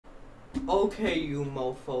Okay, you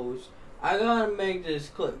mofos, I gotta make this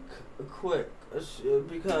quick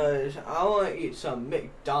because I want to eat some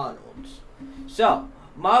McDonald's. So,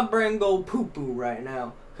 my brain go poo poo right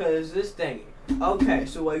now because this thing. Okay,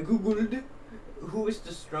 so I googled it. Who is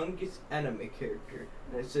the strongest anime character?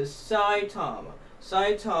 And it says Saitama.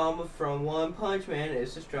 Saitama from One Punch Man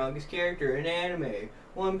is the strongest character in anime.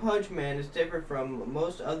 One Punch Man is different from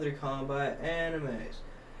most other combat animes,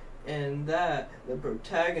 and that the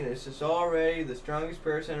protagonist is already the strongest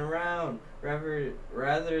person around,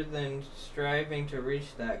 rather than striving to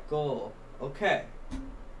reach that goal. Okay,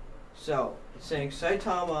 so it's saying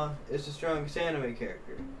Saitama is the strongest anime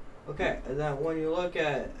character. Okay, and then when you look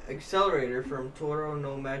at Accelerator from Toro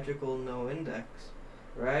no Magical no Index,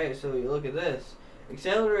 right? So you look at this.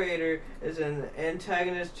 Accelerator is an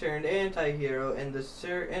antagonist turned anti-hero in the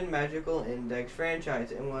certain Magical Index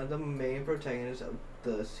franchise and one of the main protagonists of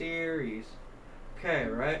the series. Okay,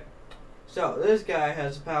 right? So this guy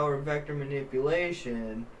has the power of vector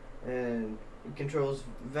manipulation and he controls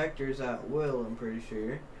vectors at will, I'm pretty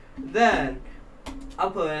sure. Then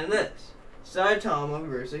I'll put in this. Saitama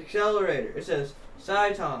versus Accelerator. It says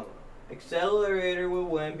Saitama. Accelerator will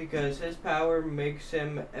win because his power makes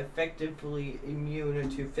him effectively immune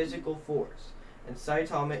to physical force. And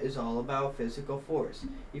Saitama is all about physical force.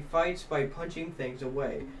 He fights by punching things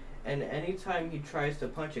away. And anytime he tries to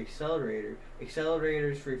punch Accelerator,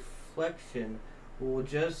 Accelerator's reflection will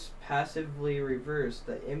just passively reverse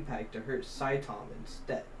the impact to hurt Saitama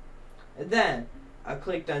instead. And then I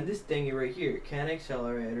clicked on this thingy right here. Can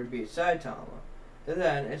Accelerator beat Saitama? And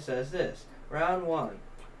then it says this. Round 1.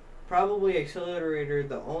 Probably Accelerator,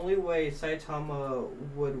 the only way Saitama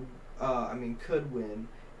could win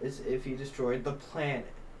is if he destroyed the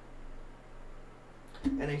planet.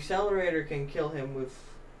 And Accelerator can kill him with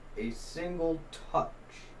a single touch,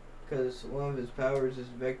 because one of his powers is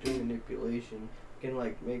vector manipulation. He can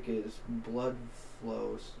like make his blood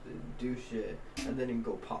flow, do shit, and then he can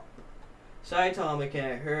go pop. Saitama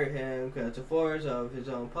can't hurt him because the force of his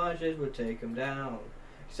own punches would take him down.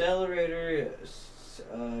 Accelerator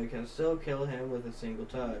can still kill him with a single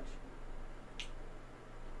touch.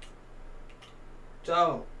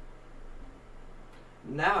 So,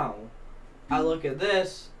 now, I look at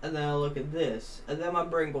this, and then I look at this, and then my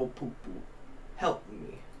brain go poo poo. Help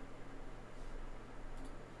me.